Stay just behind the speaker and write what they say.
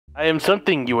I am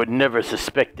something you would never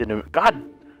suspect in a... God,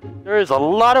 there is a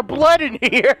lot of blood in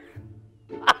here.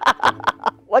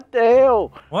 What the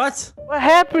hell? What? What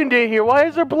happened in here? Why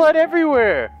is there blood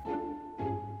everywhere? What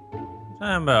are you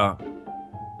talking about?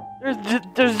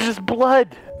 There's just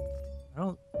blood. I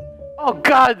don't... Oh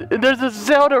God! And there's a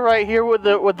Zelda right here with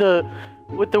the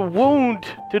wound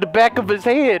to the back of his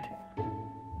head.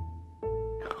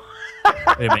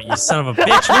 Wait a minute, you son of a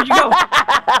bitch! Where'd you go?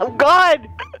 I'm gone.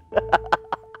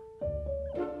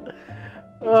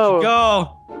 Where'd you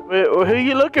go? Who are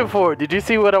you looking for? Did you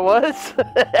see what I was?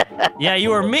 Yeah, you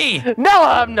were me. No,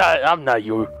 I'm not. I'm not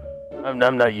you. I'm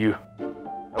not you.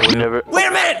 I would never. Wait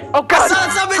a minute! Oh God! I saw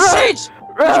something change.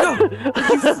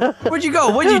 Where'd you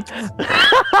go? Where'd you?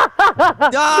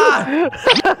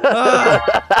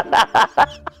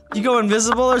 You go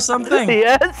invisible or something?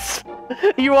 Yes.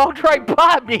 You walked right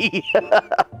by me.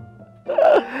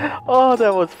 Oh,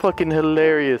 that was fucking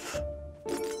hilarious.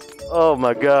 Oh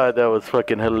my God, that was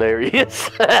fucking hilarious.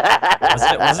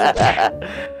 Was it?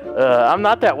 I'm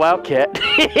not that wildcat.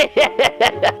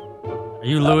 Are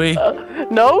you Louis?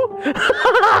 No.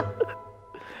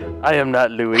 I am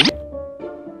not Louis.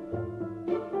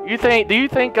 Do you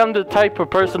think I'm the type of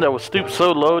person that would stoop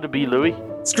so low to be Louis?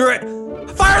 Screw it!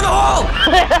 Fire the hole!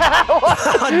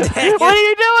 Oh, dang it. What are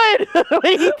you doing? What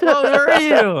are you doing? Oh, where are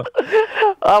you?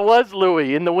 I was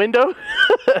Louis in the window.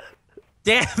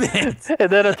 Damn it! And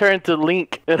then I turned to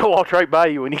Link and I walked right by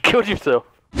you and you killed yourself.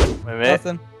 Wait a minute.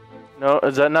 Nothing. No,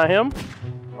 is that not him?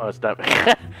 Oh, it's not.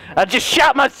 I just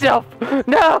shot myself!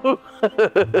 No!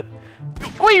 What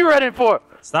are you running for?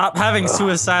 Stop having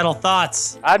suicidal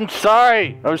thoughts. I'm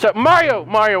sorry. I'm sorry. Mario!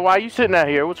 Mario, why are you sitting out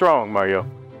here? What's wrong, Mario?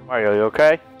 Mario, you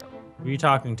okay? Who are you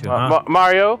talking to, huh?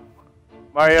 Mario?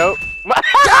 Mario?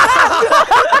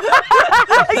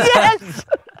 Yes!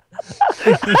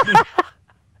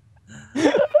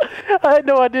 I had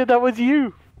no idea that was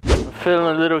you. I'm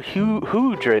feeling a little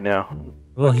huge right now.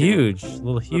 A little huge.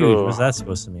 What's that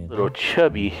supposed to mean? Little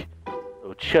chubby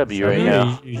right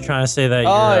now. You trying to say that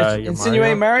you're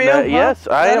insinuate Mario? Yes,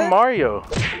 I am Mario.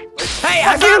 Hey,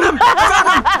 I found him!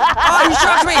 Oh, he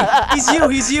shocked me!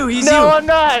 He's you! No, I'm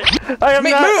not! I am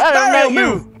not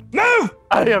you! Move!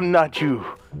 I am not you.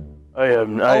 I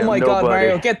am Oh my God, nobody.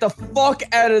 Mario, get the fuck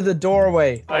out of the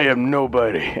doorway. I am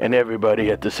nobody and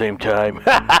everybody at the same time.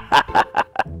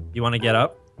 You want to get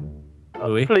up,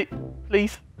 Louis?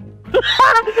 Please.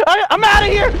 I'm out of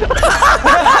here!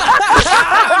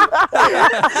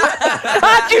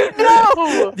 How'd you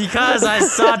know? Because I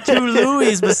saw two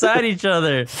Louis beside each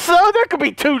other. So there could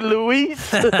be two Louis.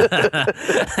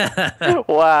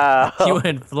 Wow. You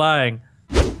went flying.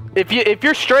 If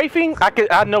you're strafing,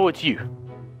 I know it's you.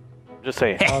 Just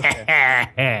saying.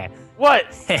 Okay. What?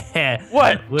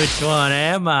 What? Which one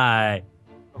am I?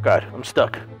 Oh God, I'm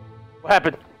stuck. What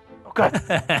happened? Oh God. What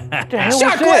the hell was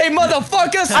Shockwave, that?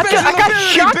 motherfucker! I got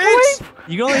shockwave?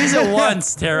 You can only use it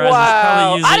once, Terra.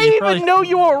 Wow. I didn't even know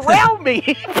you were around me.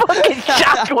 Fucking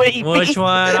shockwave. Which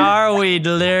one are we,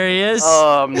 Delirious?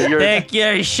 Take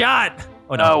your shot.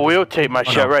 Oh, no. We'll take my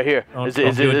shot right here. Is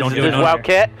it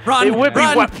Wildcat? Run, it would be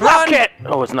run. Wildcat.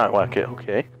 Oh, it's not Wildcat.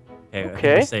 Okay.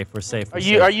 Okay. We're safe.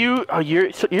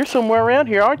 You're somewhere around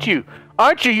here, aren't you?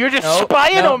 Aren't you? You're just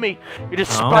spying on me. You're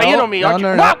just spying on me, aren't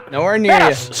you? No, nowhere near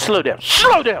you. Slow down.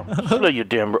 Slow you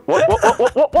damn. Whoa.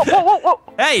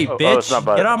 Hey, bitch!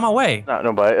 Get out of my way. Not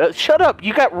nobody. Shut up.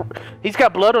 He's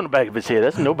got blood on the back of his head.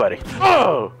 That's nobody.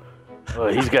 Oh,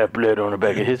 he's got blood on the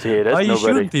back of his head. That's nobody. Why are you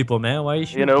shooting people, man? Why are you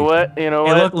shooting? You know what? Hey,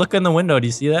 look in the window. Do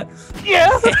you see that? Yeah.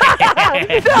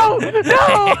 No!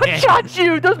 I shot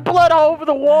you. There's blood all over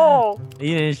the wall.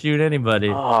 He didn't shoot anybody.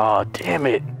 Oh, damn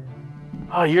it.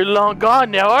 Oh, you're long gone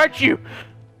now, aren't you?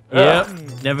 Yep.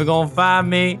 Never gonna find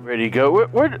me. Ready to go?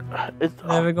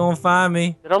 Never gonna find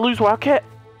me. Did I lose Wildcat?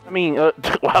 I mean,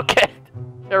 Wildcat.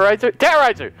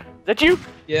 Terrorizer. Is that you?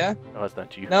 Yeah. No, it's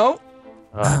not you. No.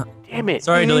 Damn it.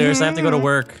 Sorry, Delirious. I have to go to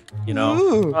work. You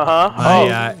know.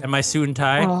 And my suit and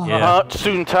tie. Yeah.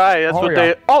 Suit and tie. That's what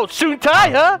they. Oh, suit and tie,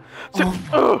 huh?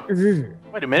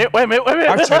 Wait a minute.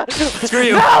 Screw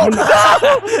you. No!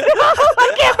 I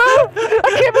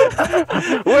can't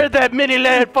move. Where'd that mini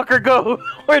lad fucker go?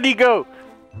 Where'd he go?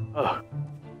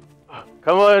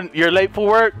 Come on, you're late for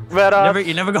work, Vanoss.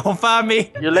 You're never gonna find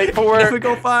me. You're late for work. Never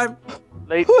gonna find.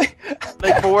 Late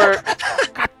for work.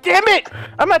 God damn it!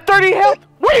 I'm at 30 health.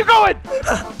 Where are you going? Where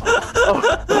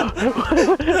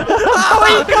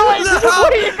are you going? Where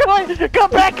are you going?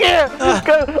 Come back here.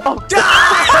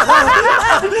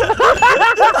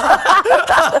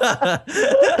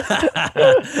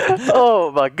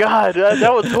 Oh my God,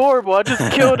 that was horrible. I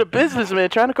just killed a businessman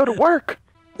trying to go to work.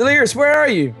 Delirious, where are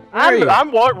you? Where are you? I'm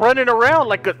running around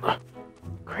like a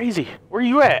crazy. Where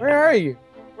you at? Where are you?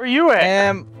 Where you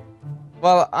at?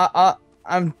 Well,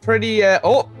 I'm pretty.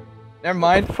 Oh, never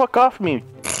mind. Fuck off me,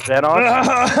 Vanoss.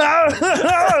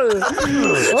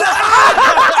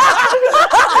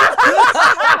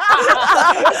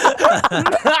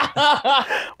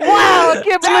 Wow, I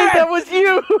can't believe that was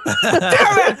you.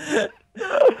 Damn it!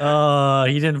 Oh,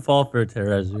 he didn't fall for it,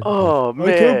 Terez. Oh man.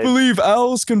 I can't believe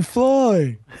owls can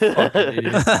fly.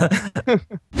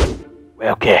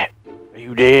 Wildcat, are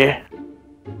you there?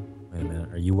 Wait a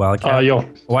minute, are you Wildcat? Yo.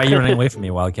 Why are you running away from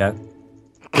me, Wildcat?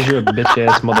 Because you're a bitch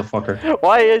ass motherfucker.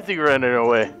 Why is he running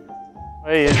away?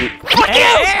 Why is he? Fuck Hey,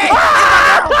 you! hey!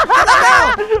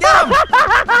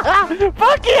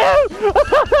 Fuck you!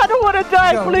 I don't want to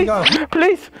die, Go, please. go.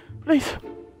 Please.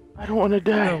 I don't want to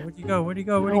die. Where'd you go? Where'd you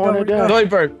go? Where'd I you don't go? wanna Where'd you go? die.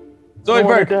 Zoidberg. I don't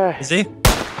wanna Zoidberg. die. Is he? Yep.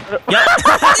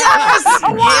 Yes!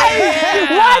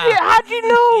 Why? How'd you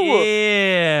know?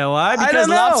 Yeah, why? I Because don't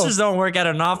know. lobsters don't work at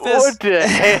an office. What the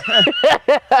heck?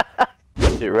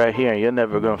 Sit right here and you're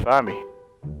never gonna find me.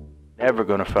 Never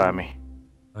gonna find me.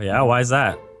 Oh yeah, why is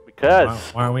that?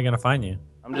 Because Why aren't we gonna find you?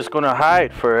 I'm just gonna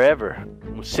hide forever.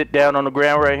 I'm gonna sit down on the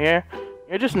ground right here.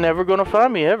 You're just never gonna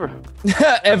find me ever.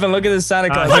 Evan, look at this Santa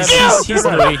Claus. He's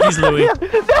Louis. He's Louis. Where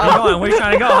you going? Where you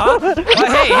trying to go, huh? Well,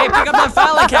 hey, pick up that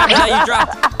filing cabinet that you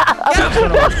dropped.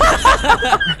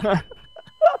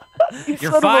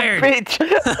 You're Son fired. of a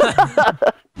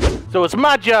bitch. So it's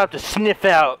my job to sniff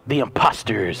out the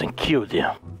imposters and kill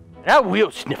them. And I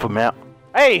will sniff them out.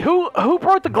 Hey, who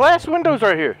broke the glass windows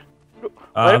right here? Wait,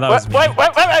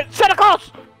 Santa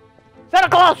Claus! Santa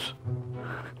Claus!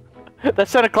 That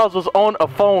Santa Claus was on a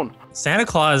phone. Santa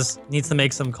Claus needs to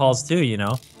make some calls too, you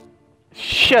know?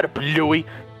 Shut up, Louie.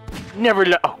 Never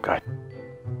oh God.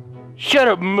 Shut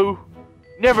up, Moo.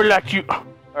 Never let you.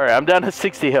 Alright, I'm down to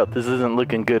 60 health. This isn't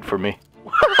looking good for me.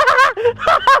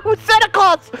 Santa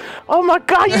Claus! Oh my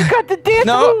God, you got the dance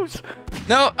moves!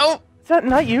 No, oh! Is that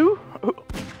not you?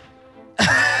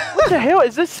 What the hell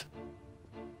is this?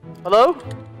 Hello?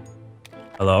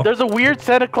 Hello? There's a weird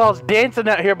Santa Claus dancing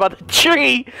out here by the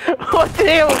tree. What the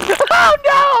hell? Oh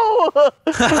no!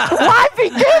 Why is he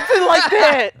dancing like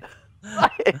that?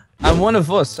 I'm one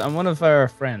of us. I'm one of our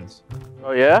friends.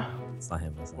 Oh yeah? It's not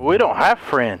him. We don't have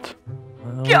friends.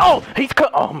 Well, Oh, he's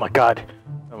cut. Oh my God.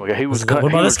 Oh my God, he was cut.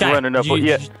 What He about was this guy? running up. Did you,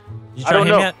 Yeah. did you I try don't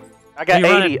him know. yet? I got You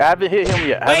 80. running? I haven't hit him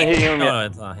yet. I haven't hit him yet. No,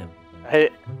 it's not him. Hey,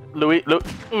 Louis, look.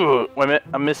 Ooh, wait a minute.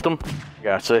 I missed him.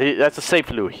 Yeah, so that's a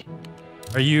safe Louis.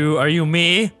 Are you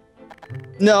me?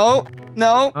 No,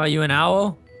 no. Are you an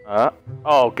owl?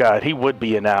 Oh God, he would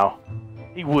be an owl.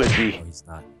 He would Oh, be. he's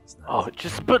not. Oh,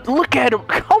 but look at him.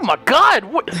 Oh my God,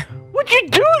 what'd you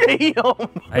do to him?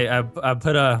 I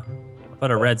put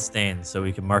a red stain so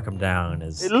we can mark him down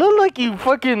as. It looked like you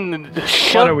fucking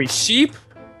shoved. What are we, sheep?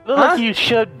 Looked like you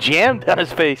shoved jam down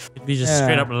his face. If he's just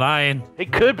straight up lying.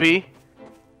 It could be.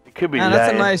 It could be. Man,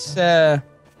 that's a nice.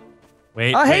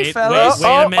 Wait, Oh, hey, wait, fellas.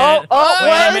 wait a minute. Wait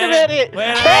a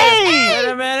minute. Hey! Wait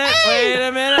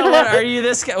a minute. What, are you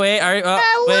this guy? Wait, are you?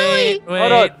 Wait.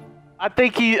 Hold on. I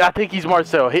think he's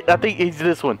Marcel. I think he's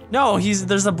this one. No,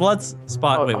 there's a blood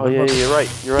spot. Oh, Wait, oh yeah, you're right.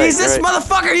 You're right. He's this you're right.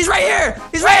 motherfucker. He's right here.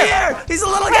 He's right here. He's a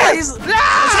little guy. He's.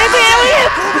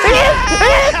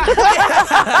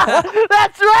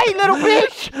 That's right, little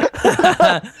bitch.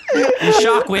 He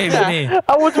shockwaved me.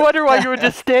 I was wondering why you were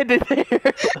just standing there.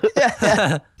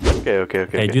 Okay.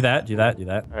 Okay, do that.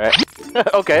 All right.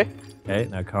 Okay. Okay,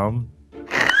 now come.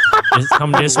 Just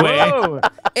come this way. Whoa.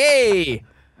 Hey.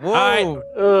 Whoa. Alright,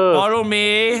 follow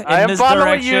me in I am this following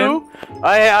direction. you.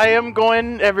 I am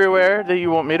going everywhere that you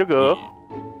want me to go.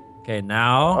 Okay,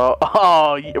 now.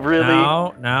 Oh, really?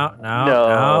 Now.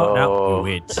 Oh,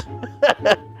 wait.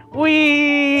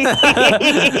 Wee! Yeah,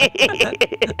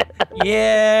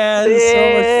 this is so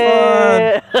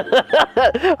much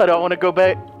fun. I don't want to go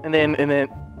back and then.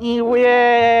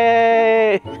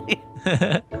 Yay!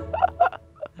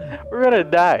 We're gonna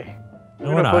die.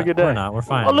 No, we're not. We're not. We're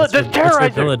fine. Oh, look, there's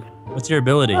Terrorizer. What's your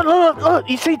ability? Look!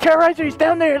 You see Terrorizer? He's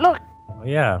down there. Look. Oh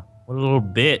yeah. What a little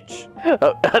bitch.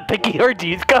 Oh, I think he heard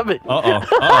you. He's coming. Oh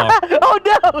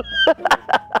no!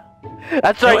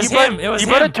 That's right. It was him. It was you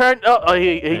better him. turn. Oh,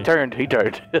 he turned. He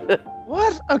turned.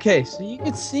 What? Okay, so you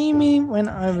could see me when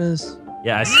I was.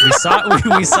 Yeah,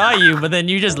 we saw you, but then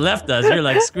you just left us. You're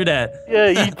like, screw that.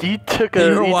 Yeah, you took a.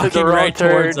 You were walking right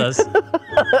towards us.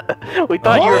 We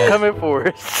thought you were coming for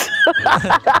us.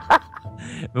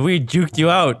 But we juked you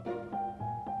out.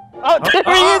 Oh, there he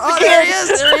is again.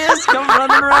 There he is. Come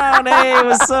running around. Hey,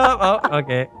 what's up? Oh,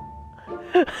 okay.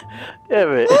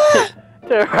 Damn it.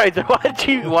 Terrorizer,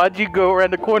 why'd you go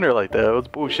around the corner like that? That was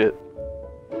bullshit.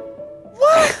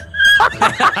 What?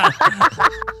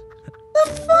 The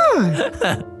fuck?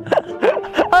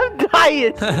 I'm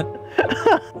dying. It's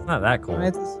not that cold.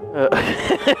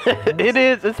 It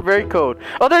is. It's very cold.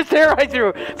 Oh, there's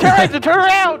Terrorizer. Terrorizer, turn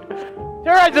around.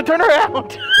 Terrorizer, turn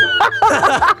around.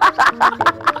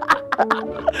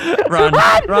 Run.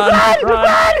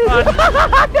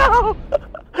 No.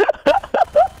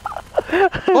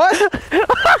 What?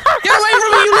 Get away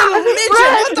from me, you little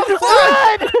midget! What the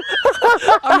fuck?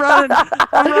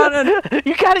 I'm running.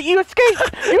 You got it. You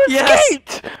escaped. You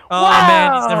escaped. Oh Wow.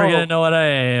 man, he's never gonna know what I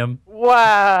am.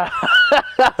 Wow.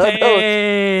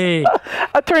 Hey.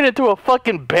 I turned into a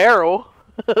fucking barrel.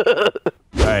 All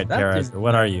right, That Terrorizer,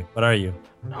 what are you?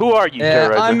 Who are you,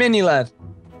 Terrorizer? I'm Mini Lad.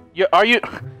 Are you?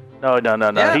 No.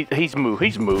 Yeah. He's Moo.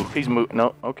 He's Moo.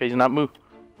 No. Okay, he's not Moo.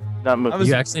 Not Moo.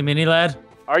 You actually Mini Lad?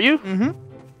 Are you? Mm-hmm.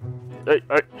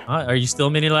 Are you still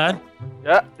Mini Lad?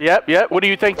 Yeah. What do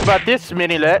you think about this,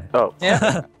 Mini Lad? Oh.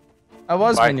 Yeah. I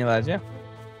was Bye. Mini Lad, yeah.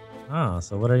 Oh,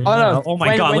 so what are you? Oh, no. Oh my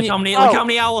When- God! when Look you- how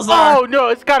many owls there are. Oh no,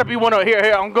 it's gotta be one over here.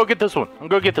 Here, I'm gonna go get this one.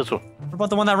 What about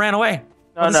the one that ran away?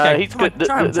 No, this guy? he's Come on, good.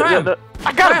 try him.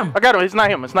 I got him. It's not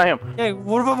him. Hey,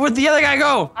 where'd the other guy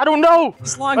go? I don't know.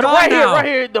 He's long But gone right now.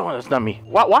 here. No, that's not me.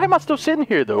 Why am I still sitting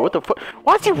here though? What the fuck?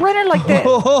 Why is he running like that?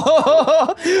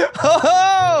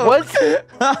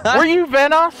 Were you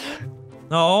Vanoss?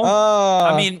 No.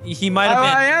 I mean, he might have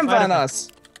been. I am might have been. Vanoss.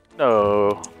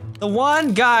 No. The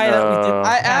one guy that we did.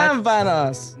 I am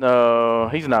Vanoss. No,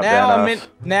 he's not Vanoss.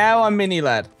 Now I'm Mini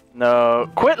Lad. No.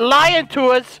 Quit lying to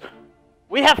us.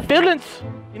 We have feelings.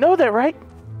 You know that, right?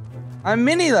 I'm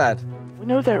Mini Lad. We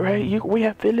know that, right? We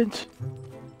have feelings.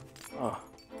 Oh.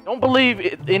 Don't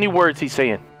believe any words he's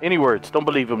saying. Any words. Don't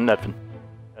believe him. Nothing.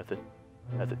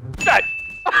 God.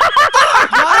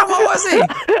 What was he?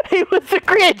 He was a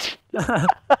cringe.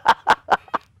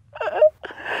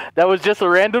 That was just a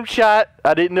random shot.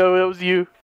 I didn't know it was you.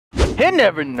 He'll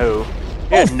never know.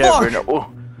 He'll never know.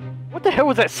 Oh, what the hell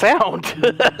was that sound?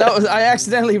 I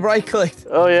accidentally right-clicked.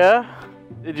 Oh yeah?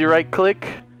 Did you right click?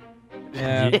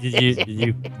 Yeah.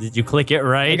 Did you click it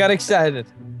right? I got excited.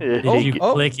 Did you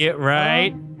click it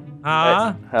right?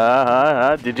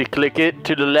 Did you click it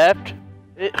to the left?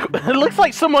 It looks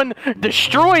like someone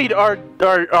destroyed our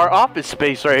office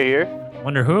space right here.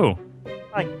 Wonder who?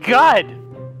 My God!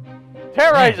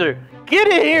 Terrorizer, get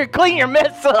in here, clean your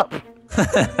mess up.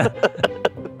 I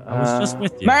was just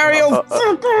with you. Mario, fuck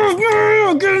off,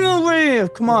 Mario, get in the way.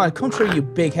 Come on, come through, you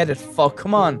big-headed fuck.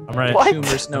 Come on. I'm right. What?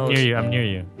 Humorous I'm nose. near you. I'm near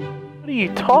you. What are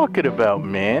you talking about,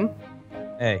 man?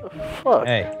 Hey, The fuck?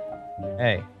 hey.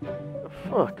 The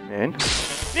fuck, man?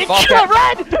 Fuck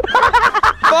Run!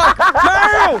 Fuck,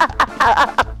 Mario!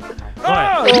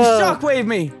 Oh, you What? shockwave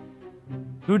me.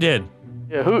 Who did?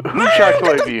 Yeah, who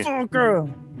shockwave you? Fucker.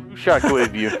 Who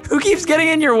shockwave you? Who keeps getting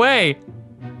in your way?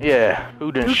 Yeah,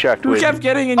 who didn't shockwave Who kept you?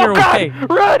 getting in Oh your God! way?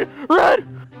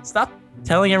 Run! Stop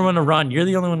telling everyone to run. You're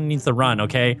the only one who needs to run,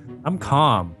 okay? I'm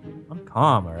calm.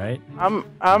 All right? I'm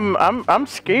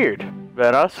scared,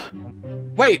 Vanoss.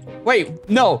 Wait,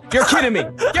 no, you're kidding me.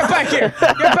 Get back here.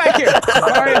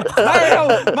 Mario,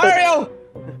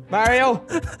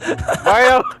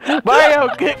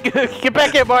 Get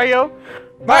back here, Mario!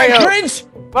 Mario, cringe.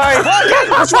 Mario!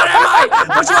 Which one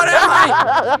am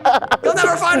I? You'll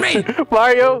never find me.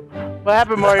 Mario! What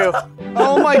happened, Mario?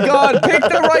 Oh my God, pick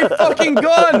the right fucking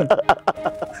gun.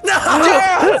 No!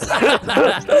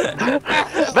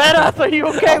 Vanoss, are you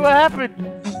okay? What happened?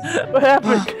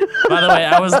 By the way,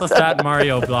 I was the fat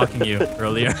Mario blocking you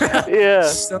earlier.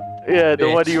 Yeah, the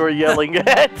one you were yelling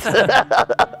at.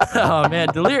 Oh man,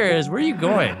 Delirious, where are you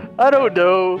going? I don't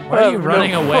know. Why are you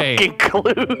running away? Fucking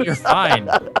clue. You're fine.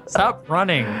 Stop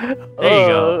running. There you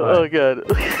go. Oh God.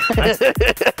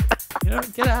 You know,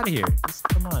 get out of here. Just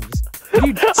come on.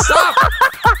 Stop.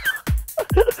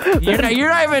 You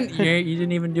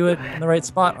didn't even do it in the right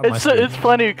spot. On It's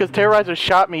funny because Terrorizer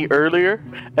shot me earlier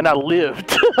and I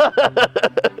lived.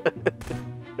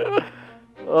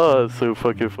 Oh, it's so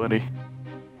fucking funny.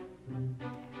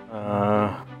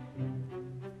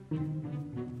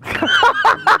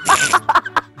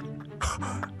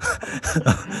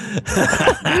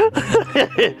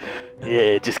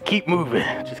 Yeah, just keep moving.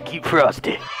 Just keep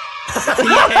frosty.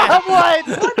 I won!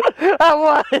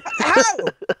 How?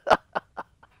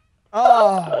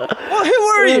 Oh, well, who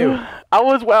were you? I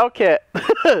was Wildcat.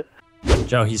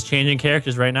 Joe, he's changing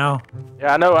characters right now.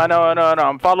 Yeah, I know.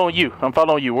 I'm following you.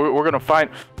 We're gonna find.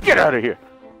 Get out of here.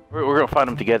 We're gonna find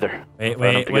them together. Wait a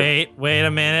minute. Wait a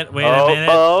minute.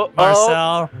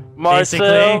 Marcel.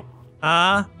 Basically.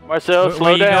 Marcel,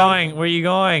 slow down. Where are you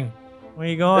going?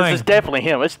 This is definitely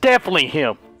him. It's definitely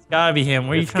him. Gotta be him.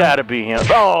 Where you It's trying? gotta be him.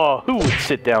 Oh, who would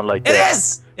sit down like It that?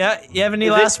 is. Yeah. You have any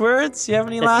Is last words? You have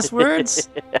any last words?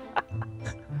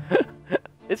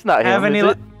 It's not him, Have any? is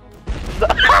it?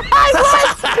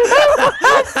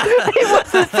 He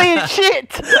wasn't saying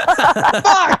shit!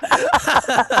 Fuck!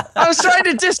 I was trying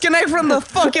to disconnect from the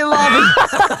fucking lobby.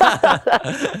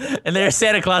 And there's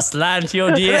Santa Claus sliding to your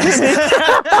DMs.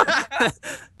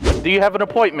 Do you have an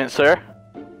appointment, sir?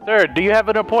 Sir, do you have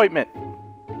an appointment?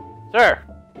 Sir?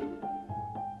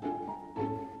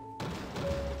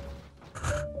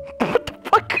 What the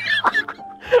fuck?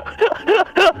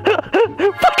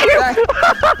 Fuck you!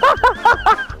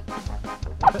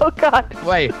 Oh god.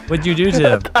 Wait, What'd you do to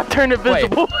him? I turned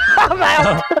invisible. I'm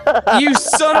out. you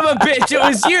son of a bitch! It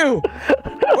was you.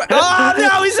 Oh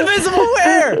no, he's invisible.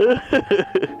 Where?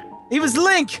 He was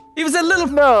Link. He was a little.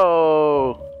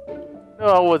 No. No,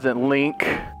 I wasn't Link.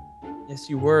 Yes,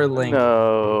 you were Link.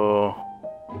 No.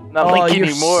 Not Oh, Link you're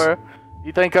anymore.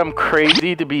 You think I'm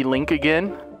crazy to be Link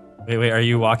again? Wait. Are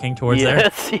you walking towards there?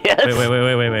 Yes, yes.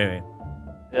 Wait.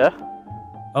 Yeah?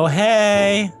 Oh,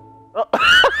 hey. Oh.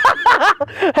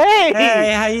 Hey!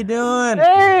 Hey, how you doing?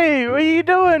 Hey, what are you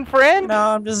doing, friend? No,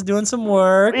 I'm just doing some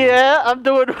work. Yeah, I'm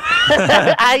doing.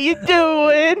 How you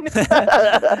doing?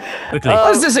 Quickly.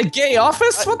 What is this, a gay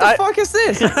office? What the fuck is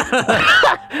this?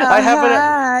 I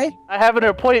have an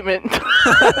appointment.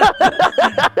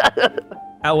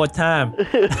 At what time?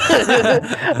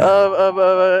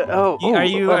 Are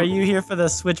you here for the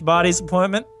Switch Bodies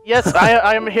appointment? Yes,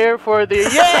 I am here for the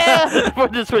for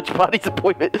the Switch Bodies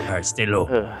appointment. All right, stay low.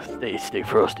 Stay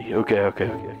frosty. Okay.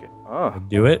 Oh,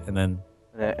 Do it, and then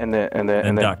and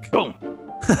then duck. Boom.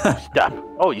 Stop.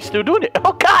 Oh, you still doing it?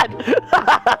 Oh God.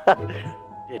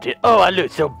 Oh, I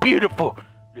look so beautiful.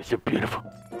 You're so beautiful.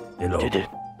 Stay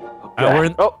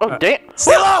low. Oh, damn.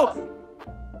 Stay low.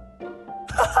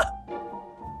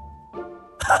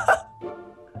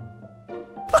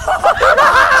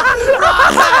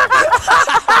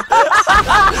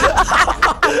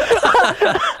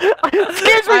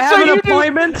 Excuse me, I have an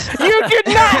appointment. You did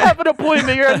not have an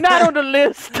appointment. You're not on the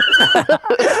list.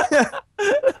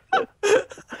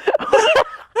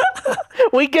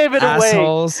 We gave it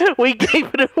Assholes. away. We gave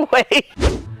it away.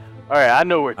 All right, I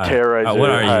know where Terrorizer what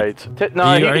are you? hides.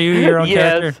 Are you your own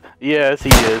character? Yes, he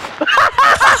is.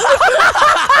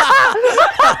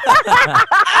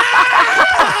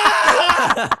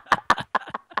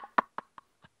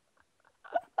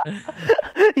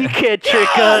 You can't trick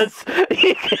us. That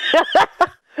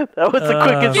was the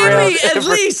quickest Give round me at ever.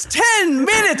 least 10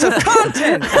 minutes of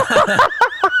content.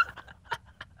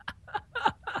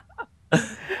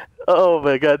 Oh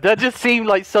my god, that just seemed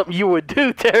like something you would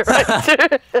do,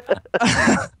 Terrorizer.